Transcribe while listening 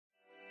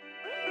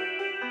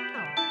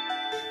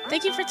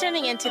Thank you for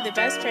tuning in to the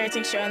best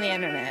parenting show on the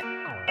internet,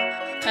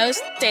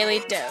 Post Daily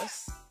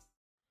Dose.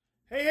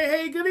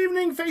 Hey, good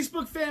evening,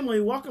 Facebook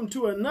family. Welcome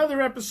to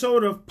another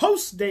episode of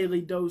Post Daily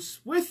Dose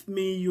with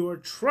me, your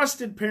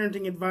trusted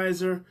parenting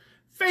advisor,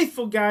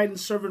 faithful guide and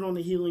servant on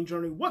the healing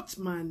journey. What's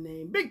my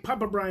name? Big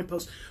Papa Brian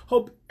Post.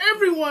 Hope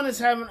everyone is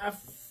having a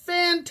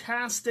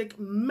fantastic,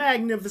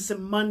 magnificent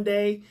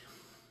Monday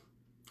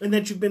and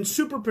that you've been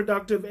super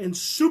productive and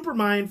super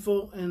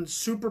mindful and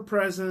super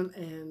present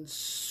and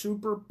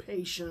super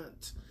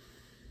patient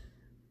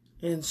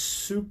and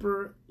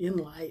super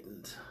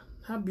enlightened.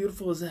 How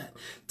beautiful is that?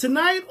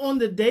 Tonight on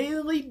the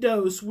Daily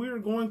Dose, we're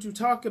going to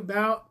talk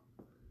about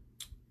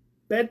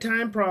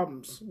bedtime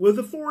problems with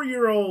a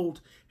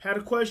 4-year-old. Had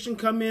a question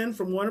come in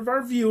from one of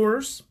our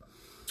viewers,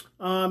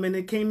 and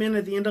it came in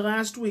at the end of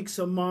last week.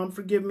 So, Mom,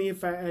 forgive me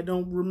if I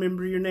don't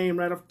remember your name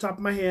right off the top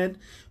of my head,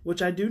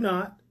 which I do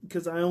not,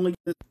 because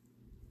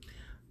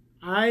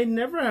I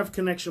never have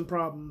connection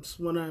problems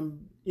when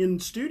I'm in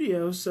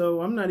studio,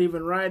 so I'm not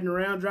even riding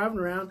around, driving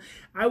around.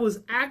 I was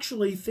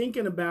actually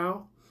thinking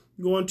about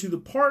going to the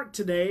park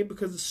today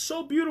because it's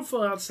so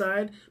beautiful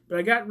outside, but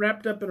I got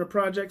wrapped up in a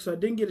project, so I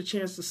didn't get a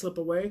chance to slip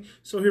away.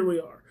 So here we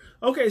are.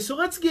 Okay, so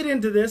let's get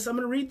into this. I'm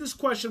going to read this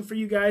question for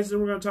you guys, then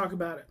we're going to talk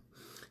about it.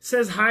 It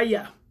says,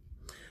 Hiya.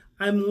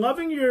 I'm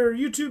loving your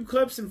YouTube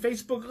clips and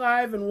Facebook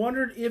Live and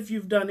wondered if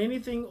you've done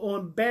anything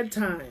on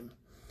bedtime.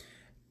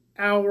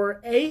 Our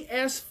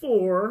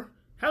AS4,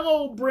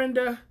 hello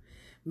Brenda,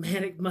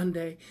 Manic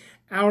Monday.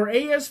 Our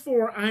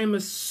AS4, I am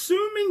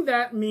assuming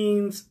that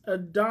means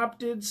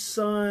Adopted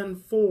Son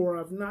 4.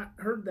 I've not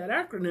heard that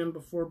acronym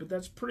before, but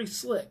that's pretty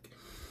slick.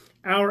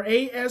 Our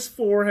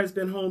AS4 has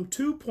been home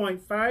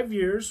 2.5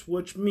 years,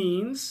 which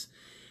means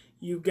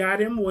you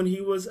got him when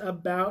he was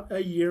about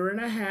 1.5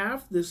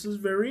 years. This is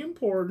very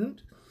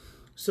important.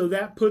 So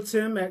that puts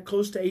him at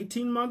close to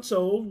 18 months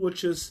old,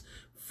 which is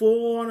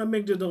full-on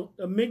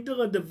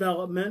amygdala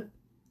development,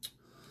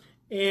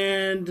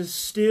 and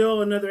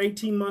still another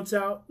 18 months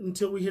out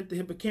until we hit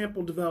the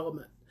hippocampal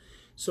development.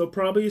 So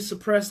probably a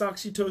suppressed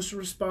oxytocin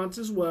response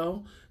as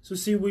well. So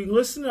see, we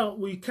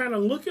kind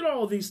of look at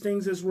all these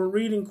things as we're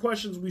reading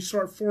questions, we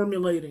start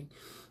formulating.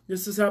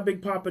 This is how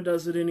Big Papa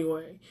does it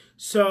anyway.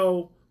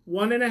 So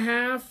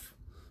 1.5,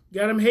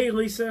 got him, hey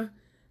Lisa.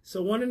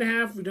 So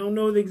 1.5, we don't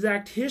know the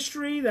exact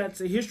history.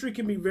 The history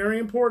can be very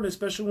important,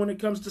 especially when it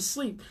comes to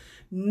sleep.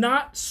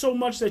 Not so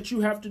much that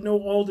you have to know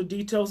all the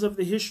details of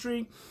the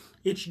history.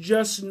 It's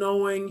just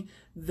knowing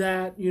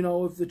that,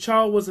 if the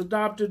child was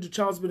adopted, the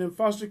child's been in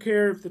foster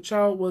care, if the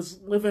child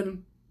was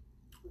living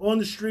on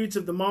the streets,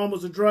 if the mom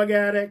was a drug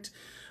addict,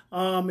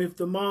 if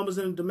the mom was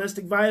in a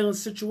domestic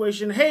violence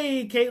situation,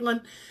 hey,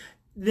 Caitlin,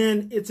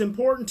 then it's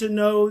important to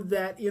know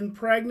that in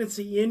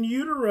pregnancy, in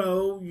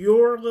utero,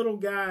 your little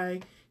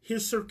guy,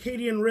 his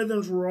circadian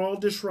rhythms were all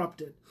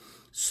disrupted.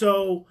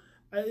 So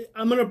I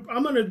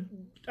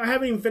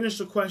haven't even finished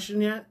the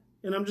question yet,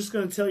 and I'm just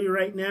going to tell you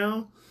right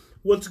now,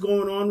 what's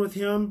going on with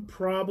him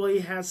probably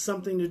has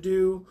something to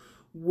do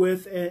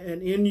with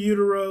an in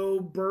utero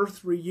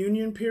birth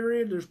reunion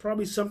period. There's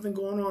probably something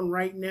going on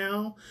right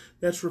now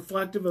that's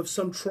reflective of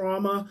some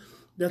trauma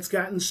that's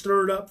gotten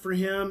stirred up for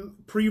him,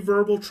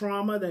 pre-verbal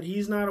trauma that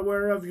he's not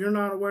aware of, you're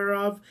not aware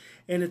of,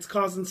 and it's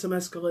causing some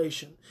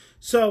escalation.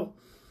 So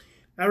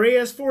our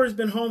AS4 has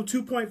been home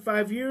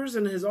 2.5 years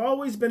and has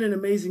always been an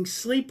amazing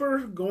sleeper.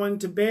 Going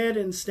to bed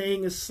and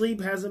staying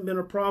asleep hasn't been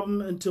a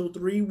problem until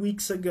 3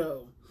 weeks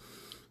ago.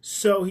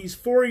 So he's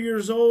 4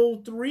 years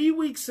old. 3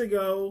 weeks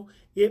ago,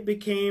 it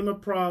became a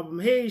problem.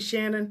 Hey,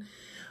 Shannon.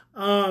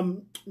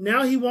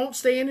 Now he won't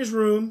stay in his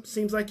room.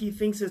 Seems like he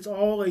thinks it's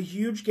all a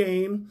huge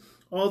game,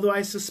 although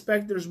I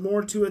suspect there's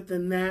more to it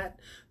than that.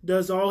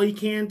 Does all he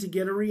can to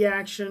get a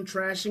reaction,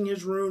 trashing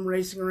his room,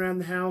 racing around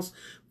the house.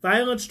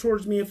 Violence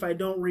towards me if I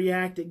don't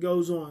react, it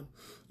goes on.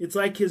 It's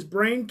like his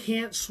brain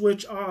can't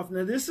switch off.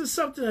 Now, this is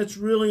something that's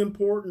really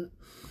important.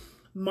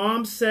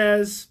 Mom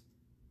says,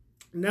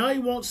 now he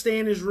won't stay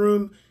in his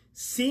room.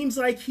 Seems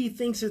like he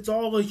thinks it's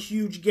all a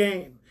huge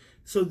game.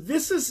 So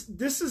this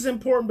is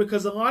important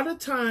because a lot of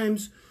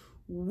times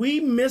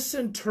we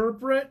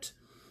misinterpret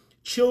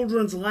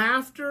children's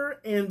laughter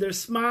and their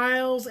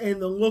smiles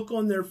and the look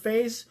on their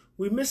face.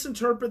 We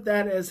misinterpret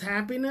that as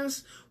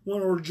happiness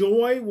or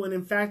joy when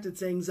in fact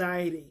it's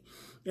anxiety.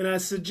 And I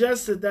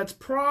suggest that that's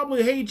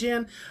probably, hey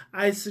Jen,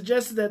 I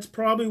suggest that that's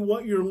probably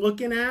what you're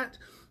looking at,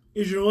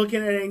 is you're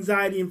looking at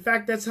anxiety. In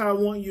fact, that's how I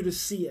want you to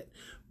see it.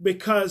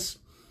 Because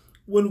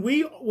when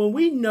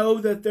we know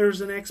that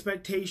there's an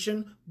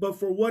expectation, but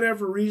for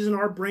whatever reason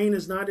our brain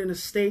is not in a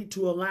state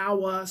to allow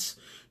us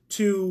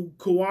to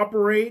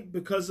cooperate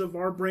because of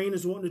our brain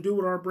is wanting to do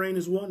what our brain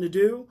is wanting to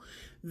do,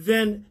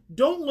 then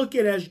don't look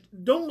at it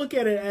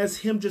as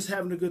him just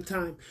having a good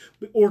time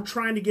or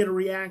trying to get a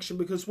reaction.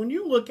 Because when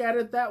you look at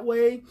it that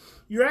way,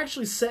 you're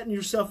actually setting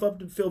yourself up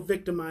to feel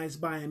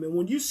victimized by him. And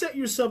when you set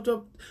yourself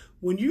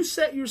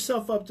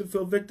up to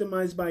feel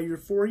victimized by your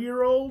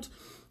 4-year-old,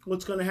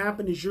 what's going to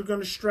happen is you're going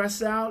to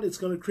stress out. It's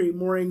going to create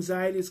more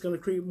anxiety. It's going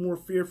to create more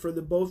fear for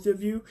the both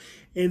of you.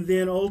 And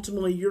then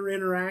ultimately your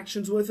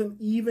interactions with him,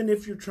 even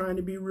if you're trying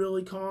to be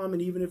really calm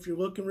and even if you're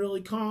looking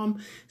really calm,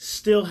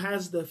 still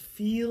has the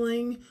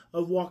feeling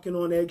of walking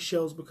on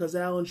eggshells, because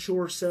Alan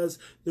Shore says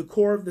the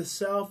core of the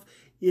self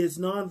is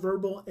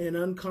nonverbal and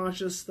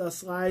unconscious,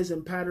 thus lies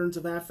in patterns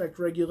of affect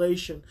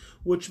regulation,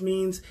 which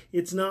means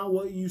it's not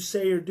what you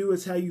say or do,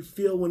 it's how you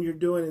feel when you're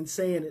doing and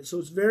saying it. So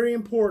it's very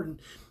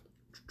important.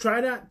 Try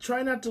not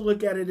to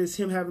look at it as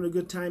him having a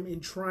good time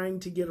and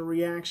trying to get a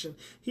reaction.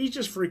 He's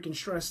just freaking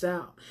stressed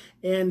out.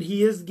 And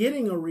he is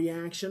getting a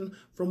reaction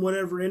from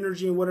whatever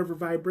energy and whatever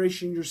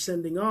vibration you're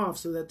sending off.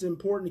 So that's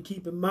important to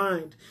keep in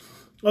mind.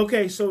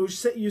 Okay, so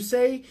you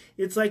say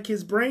it's like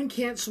his brain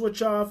can't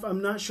switch off.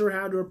 I'm not sure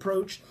how to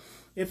approach.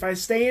 If I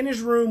stay in his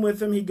room with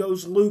him, he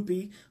goes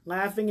loopy,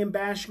 laughing and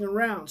bashing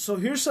around. So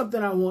here's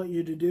something I want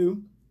you to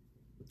do.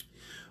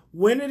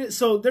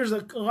 So there's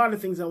a lot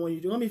of things I want you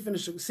to do. Let me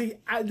finish. See,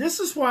 this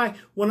is why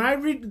when I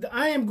read,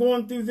 I am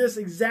going through this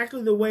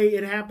exactly the way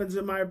it happens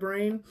in my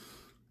brain.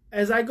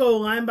 As I go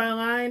line by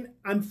line,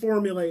 I'm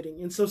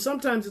formulating. And so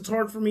sometimes it's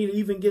hard for me to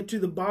even get to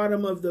the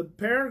bottom of the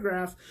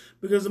paragraph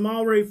because I'm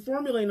already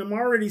formulating. I'm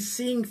already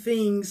seeing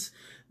things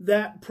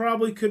that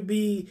probably could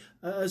be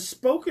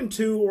spoken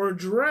to or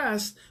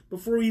addressed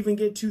before we even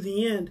get to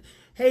the end.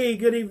 Hey,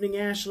 good evening,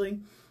 Ashley.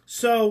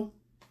 So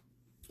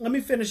let me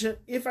finish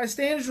it. If I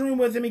stay in his room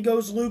with him, he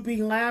goes loopy,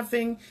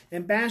 laughing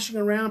and bashing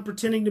around,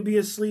 pretending to be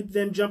asleep,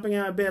 then jumping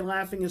out of bed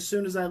laughing as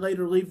soon as I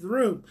later leave the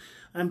room.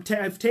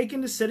 I've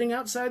taken to sitting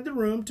outside the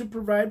room to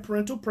provide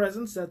parental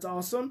presence. That's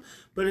awesome.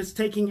 But it's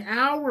taking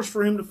hours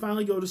for him to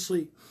finally go to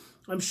sleep.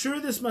 I'm sure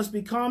this must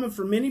be common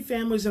for many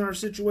families in our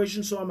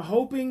situation, so I'm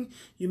hoping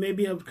you may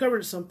be able to cover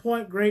it at some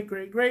point. Great,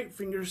 great, great.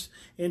 Fingers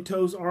and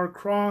toes are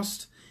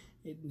crossed.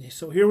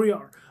 So here we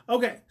are.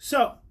 Okay,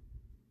 so,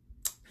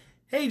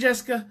 hey,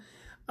 Jessica.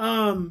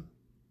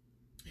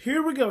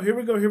 Here we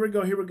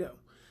go.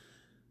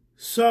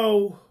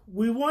 So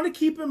we want to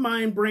keep in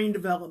mind brain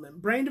development.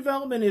 Brain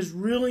development is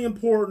really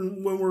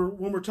important when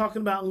we're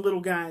talking about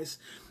little guys,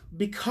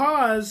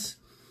 because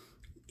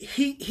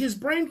his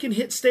brain can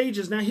hit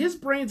stages. Now his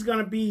brain's going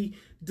to be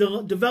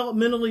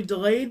developmentally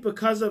delayed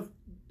because of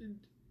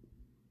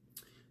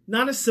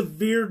not a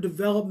severe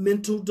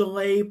developmental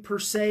delay per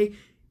se.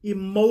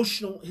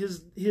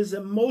 His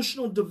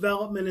emotional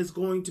development is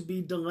going to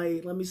be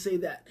delayed. Let me say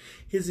that.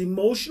 His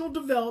emotional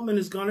development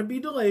is going to be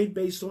delayed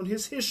based on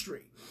his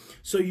history.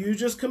 So you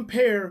just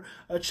compare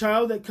a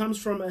child that comes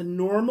from a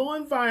normal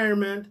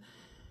environment,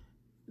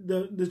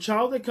 the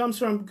child that comes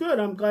from, good,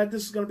 I'm glad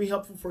this is going to be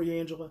helpful for you,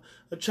 Angela.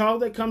 A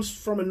child that comes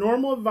from a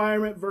normal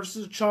environment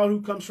versus a child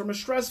who comes from a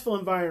stressful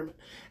environment.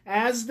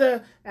 As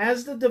the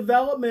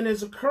development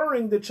is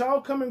occurring, the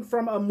child coming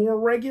from a more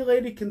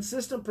regulated,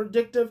 consistent,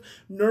 predictive,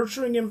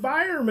 nurturing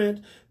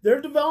environment,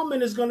 their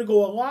development is going to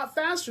go a lot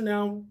faster.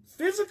 Now,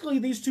 physically,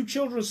 these two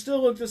children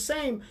still look the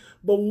same,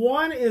 but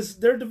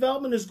their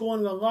development is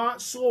going a lot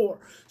slower.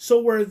 So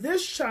where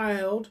this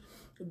child,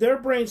 their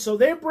brains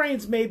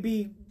may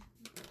be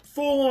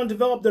full-on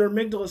developed, their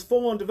amygdala is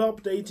full-on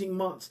developed at 18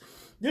 months.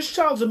 This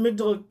child's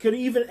amygdala could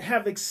even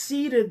have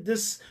exceeded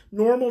this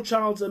normal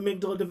child's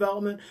amygdala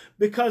development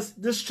because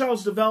this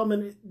child's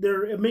development,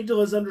 their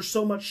amygdala is under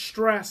so much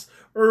stress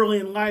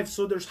early in life,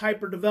 so there's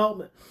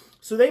hyperdevelopment.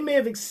 So they may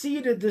have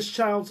exceeded this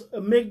child's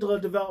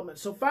amygdala development.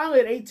 So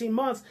finally at 18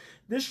 months,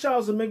 this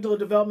child's amygdala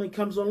development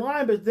comes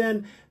online, but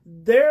then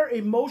their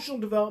emotional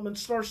development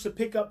starts to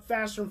pick up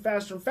faster and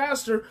faster and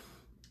faster,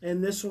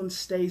 and this one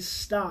stays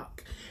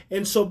stuck.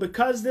 And so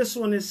because this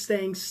one is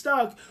staying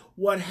stuck,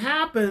 what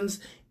happens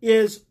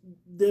is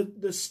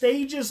the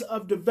stages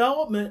of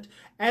development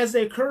as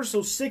they occur,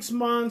 so 6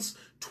 months,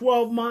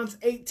 12 months,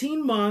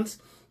 18 months,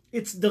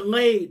 it's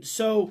delayed.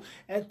 So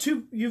at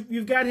 2,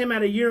 you've got him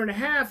at 1.5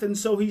 years, and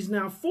so he's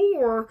now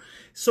 4.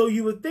 So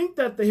you would think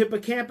that the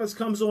hippocampus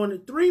comes on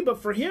at 3, but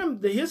for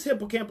him, his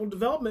hippocampal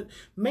development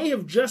may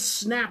have just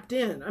snapped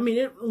in. I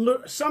mean,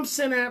 some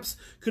synapse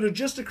could have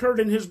just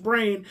occurred in his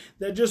brain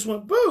that just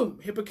went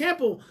boom,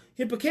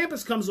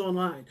 hippocampus comes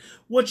online,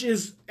 which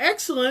is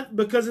excellent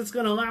because it's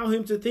going to allow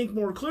him to think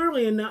more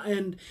clearly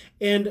and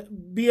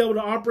be able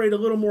to operate a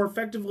little more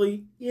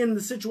effectively in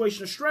the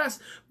situation of stress.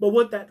 But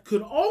what that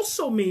could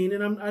also mean,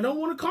 and I don't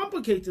want to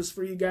complicate this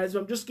for you guys, but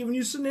I'm just giving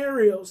you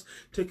scenarios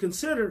to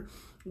consider.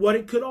 What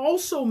it could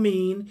also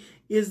mean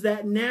is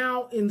that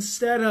now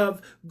instead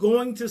of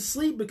going to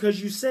sleep,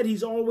 because you said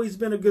he's always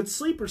been a good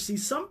sleeper, see,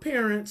 some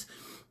parents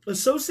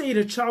associate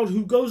a child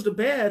who goes to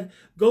bed,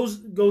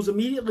 goes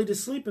immediately to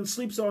sleep and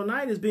sleeps all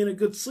night as being a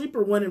good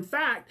sleeper, when in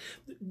fact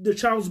the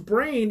child's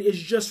brain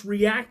is just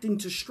reacting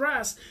to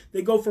stress.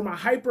 They go from a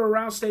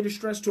hyper-aroused state of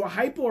stress to a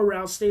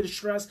hypo-aroused state of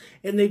stress,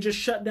 and they just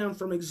shut down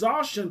from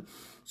exhaustion.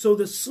 So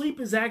the sleep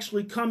is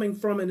actually coming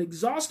from an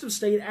exhaustive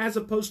state as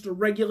opposed to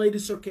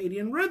regulated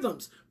circadian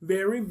rhythms.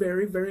 Very,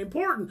 very, very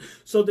important.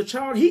 So the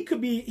child, he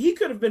could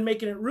have been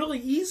making it really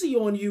easy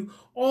on you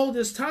all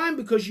this time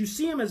because you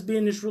see him as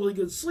being this really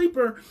good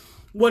sleeper.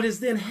 What is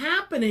then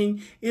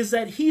happening is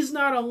that he's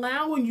not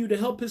allowing you to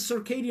help his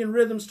circadian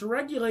rhythms to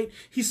regulate.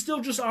 He's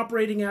still just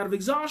operating out of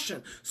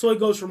exhaustion. So he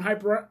goes from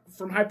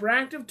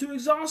hyperactive to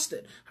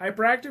exhausted,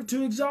 hyperactive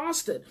to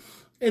exhausted.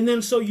 And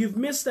then so you've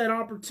missed that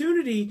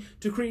opportunity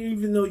to create,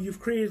 even though you've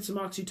created some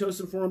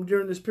oxytocin for him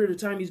during this period of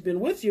time he's been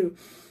with you.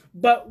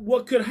 But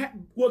what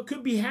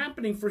could be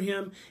happening for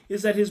him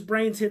is that his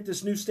brain's hit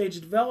this new stage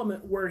of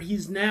development where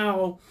he's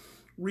now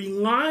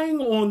relying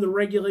on the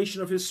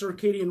regulation of his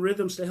circadian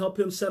rhythms to help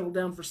him settle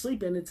down for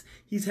sleep, and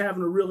he's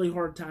having a really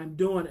hard time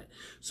doing it.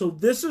 So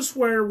this is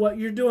where what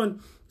you're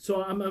doing.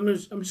 So I'm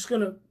just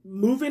going to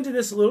move into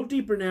this a little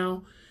deeper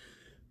now.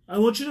 I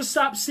want you to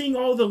stop seeing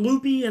all the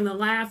loopy and the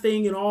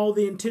laughing and all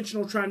the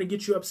intentional trying to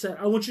get you upset.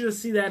 I want you to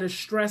see that as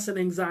stress and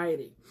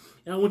anxiety.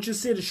 And I want you to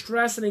see it as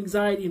stress and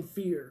anxiety and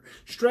fear.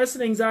 Stress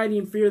and anxiety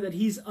and fear that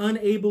he's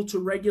unable to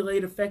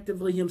regulate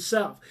effectively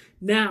himself.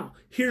 Now,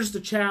 here's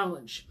the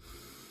challenge.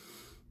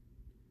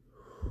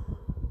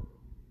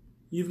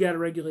 You've got to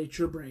regulate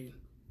your brain.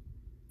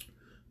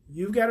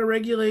 You've got to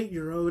regulate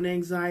your own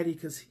anxiety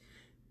because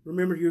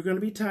remember, you're going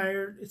to be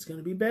tired. It's going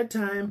to be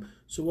bedtime.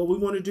 So what we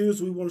want to do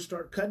is we want to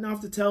start cutting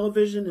off the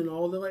television and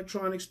all the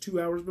electronics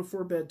 2 hours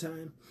before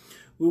bedtime.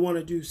 We want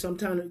to do some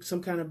kind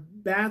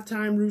of bath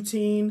time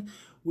routine.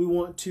 We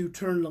want to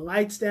turn the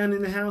lights down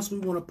in the house. We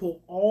want to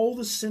pull all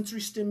the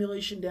sensory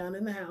stimulation down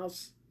in the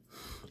house.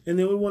 And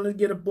then we want to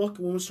get a book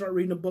and we want to start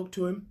reading a book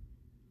to him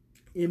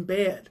in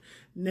bed.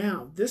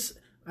 Now,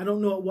 I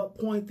don't know at what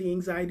point the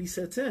anxiety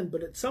sets in,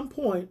 but at some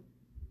point,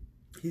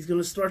 he's going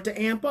to start to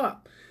amp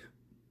up.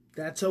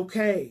 That's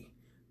okay.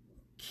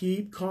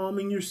 Keep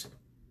calming yourself.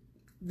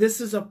 This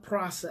is a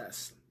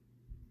process.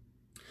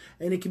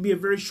 And it can be a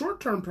very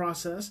short-term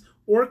process,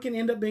 or it can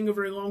end up being a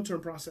very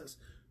long-term process.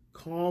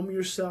 Calm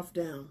yourself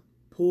down.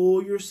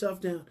 Pull yourself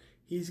down.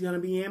 He's going to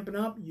be amping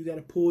up. You got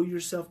to pull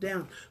yourself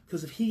down.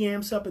 Because if he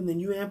amps up and then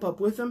you amp up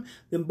with him,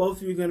 then both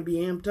of you are going to be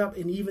amped up.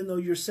 And even though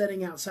you're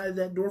setting outside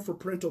that door for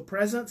parental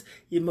presence,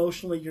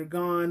 emotionally you're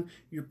gone,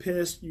 you're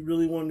pissed, you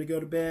really want him to go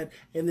to bed,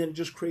 and then it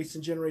just creates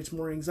and generates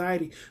more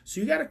anxiety. So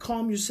you got to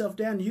calm yourself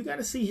down. You got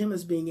to see him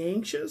as being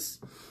anxious,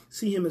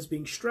 see him as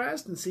being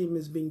stressed, and see him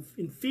as being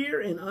in fear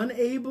and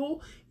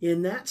unable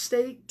in that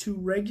state to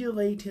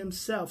regulate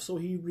himself. So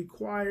he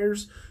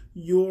requires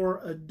your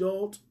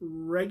adult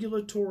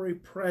regulatory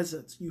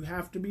presence. You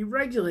have to be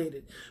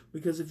regulated,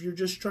 because if you're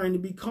just trying to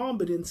be calm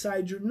but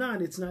inside you're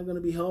not, it's not going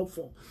to be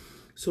helpful.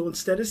 So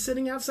instead of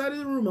sitting outside of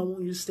the room, I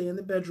want you to stay in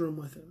the bedroom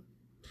with him.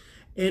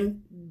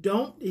 And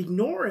don't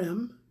ignore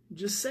him.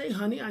 Just say,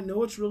 honey, I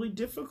know it's really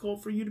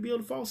difficult for you to be able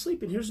to fall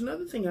asleep. And here's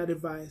another thing I'd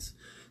advise.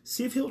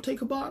 See if he'll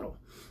take a bottle.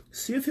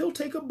 See if he'll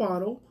take a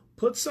bottle.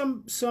 Put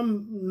some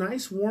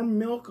nice warm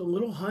milk, a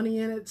little honey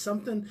in it,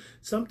 something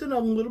a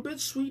little bit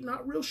sweet,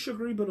 not real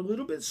sugary, but a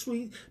little bit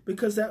sweet,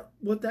 because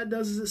what that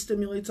does is it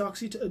stimulates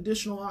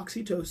additional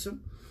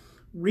oxytocin.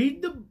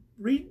 Read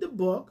the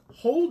book,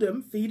 hold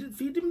him, feed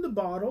him the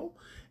bottle,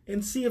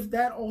 and see if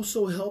that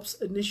also helps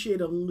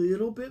initiate a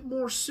little bit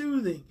more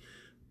soothing.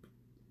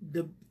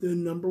 The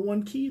number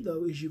one key,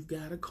 though, is you've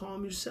got to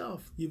calm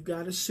yourself. You've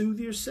got to soothe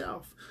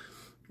yourself.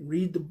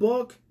 Read the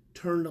book,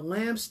 turn the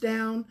lamps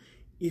down.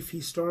 If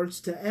he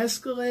starts to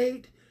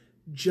escalate,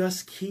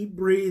 just keep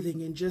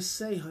breathing and just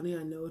say, honey,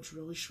 I know it's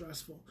really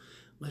stressful.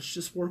 Let's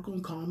just work on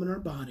calming our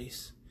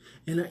bodies.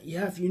 And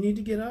yeah, if you need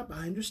to get up,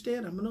 I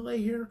understand. I'm going to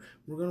lay here.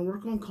 We're going to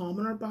work on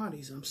calming our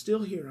bodies. I'm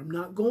still here. I'm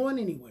not going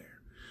anywhere.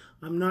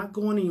 I'm not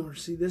going anywhere.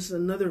 See, this is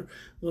another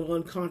little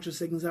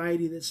unconscious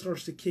anxiety that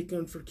starts to kick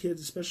in for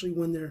kids, especially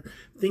when their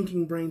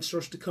thinking brain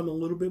starts to come a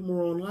little bit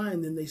more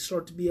online. Then they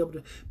start to be able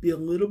to be a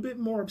little bit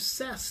more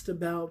obsessed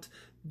about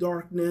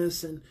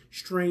darkness and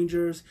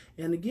strangers.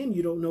 And again,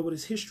 you don't know what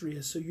his history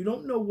is. So you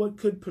don't know what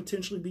could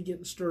potentially be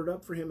getting stirred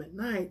up for him at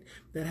night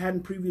that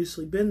hadn't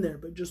previously been there.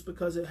 But just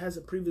because it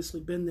hasn't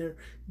previously been there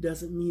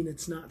doesn't mean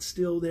it's not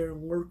still there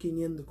and lurking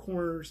in the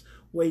corners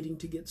waiting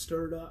to get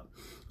stirred up.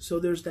 So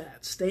there's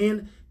that.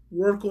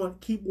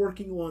 Keep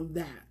working on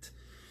that.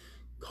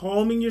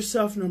 Calming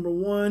yourself, number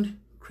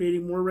one,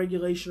 creating more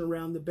regulation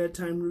around the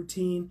bedtime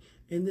routine,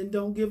 and then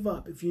don't give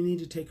up. If you need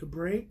to take a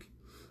break,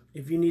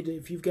 if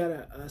you've got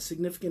a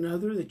significant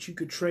other that you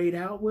could trade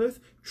out with,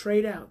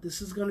 trade out. This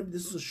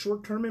is a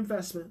short-term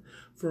investment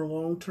for a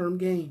long-term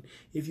gain.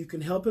 If you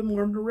can help him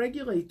learn to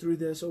regulate through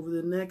this over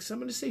the next, I'm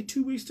going to say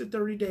 2 weeks to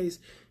 30 days,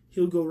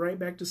 he'll go right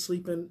back to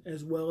sleeping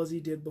as well as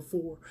he did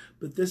before.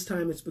 But this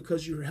time it's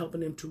because you're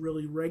helping him to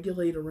really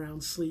regulate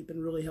around sleep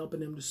and really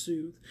helping him to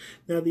soothe.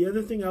 Now, the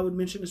other thing I would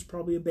mention is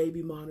probably a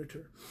baby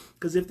monitor.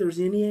 Because if there's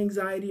any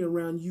anxiety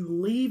around you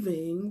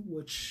leaving,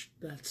 which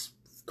that's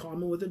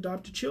common with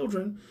adopted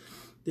children,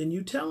 then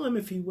you tell him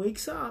if he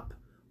wakes up,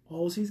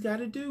 all he's got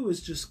to do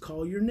is just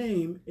call your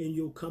name and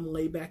you'll come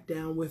lay back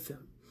down with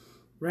him.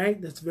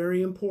 Right? That's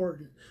very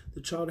important.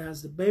 The child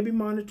has the baby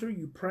monitor.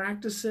 You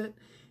practice it.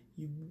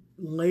 You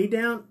lay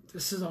down.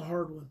 This is a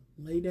hard one.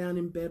 Lay down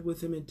in bed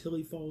with him until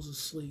he falls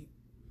asleep.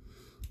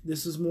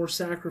 This is more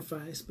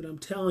sacrifice, but I'm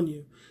telling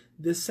you,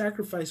 this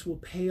sacrifice will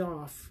pay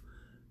off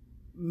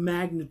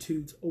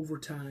magnitudes over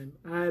time.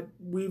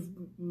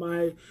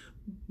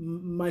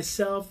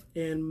 Myself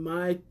and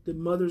the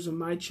mothers of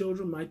my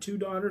children, my two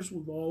daughters,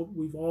 we've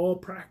all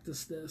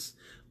practiced this,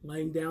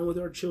 laying down with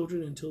our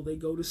children until they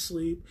go to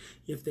sleep.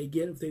 If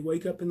they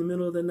wake up in the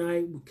middle of the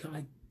night,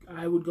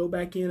 I would go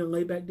back in and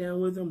lay back down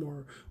with them,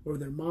 or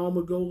their mom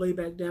would go lay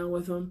back down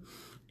with them,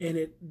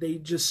 and they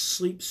just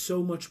sleep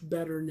so much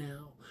better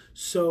now.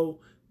 So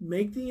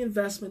make the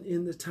investment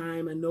in the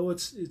time. I know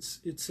it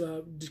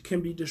can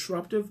be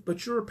disruptive,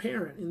 but you're a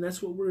parent, and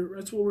that's what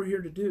we're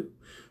here to do.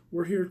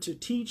 We're here to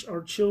teach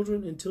our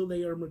children until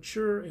they are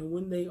mature, and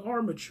when they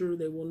are mature,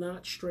 they will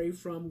not stray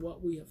from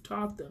what we have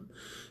taught them.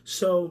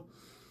 So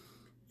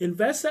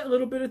invest that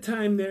little bit of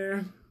time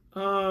there.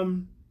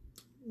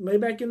 Lay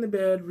back in the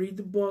bed, read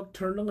the book,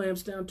 turn the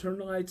lamps down, turn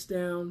the lights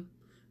down,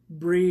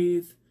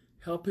 breathe.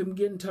 Help him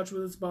get in touch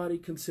with his body.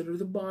 Consider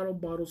the bottle.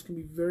 Bottles can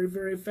be very,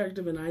 very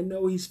effective. And I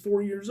know he's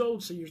 4 years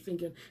old, so you're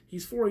thinking,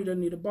 he's 4, he doesn't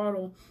need a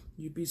bottle.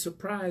 You'd be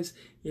surprised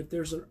if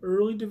there's an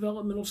early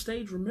developmental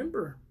stage.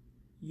 Remember,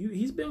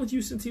 he's been with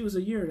you since he was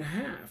 1.5 years.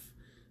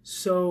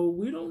 So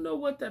we don't know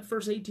what that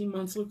first 18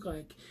 months look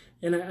like.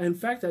 And in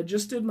fact, I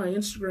just did my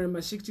Instagram, my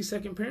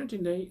 60-second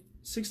parenting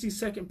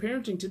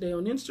today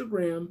on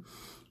Instagram.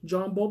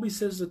 John Bowlby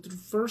says that the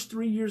first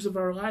 3 years of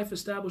our life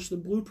establish the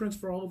blueprints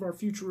for all of our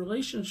future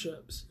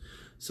relationships.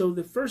 So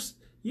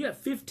you have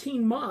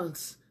 15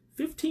 months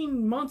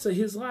of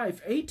his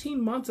life,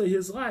 18 months of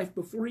his life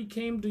before he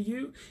came to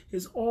you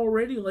has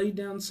already laid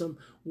down some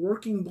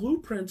working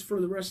blueprints for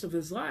the rest of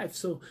his life.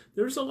 So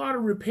there's a lot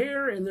of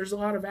repair and there's a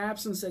lot of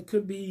absence that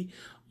could be,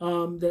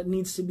 that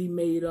needs to be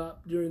made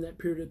up during that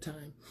period of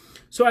time.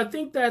 So I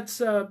think that's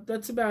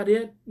about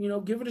it.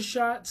 Give it a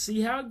shot,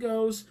 see how it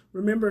goes.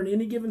 Remember, in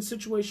any given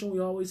situation, we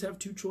always have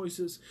two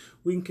choices.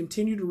 We can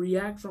continue to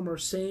react from our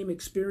same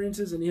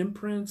experiences and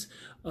imprints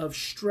of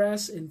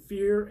stress and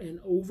fear and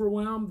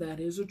overwhelm.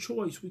 That is a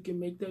choice. We can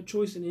make that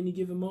choice in any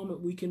given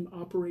moment. We can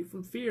operate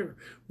from fear,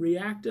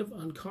 reactive,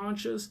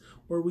 unconscious,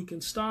 or we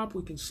can stop,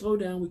 we can slow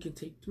down, we can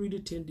take 3 to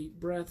 10 deep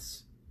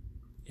breaths,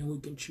 and we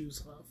can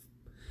choose love.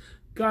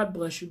 God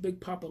bless you. Big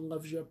Papa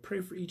loves you. I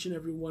pray for each and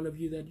every one of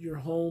you that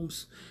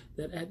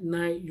that at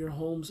night your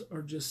homes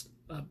are just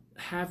a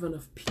haven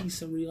of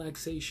peace and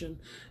relaxation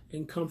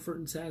and comfort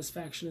and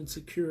satisfaction and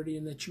security,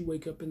 and that you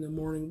wake up in the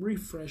morning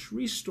refreshed,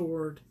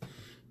 restored,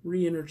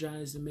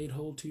 re-energized, and made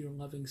whole to your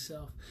loving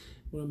self.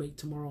 We'll make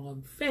tomorrow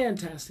a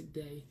fantastic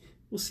day.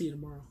 We'll see you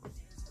tomorrow.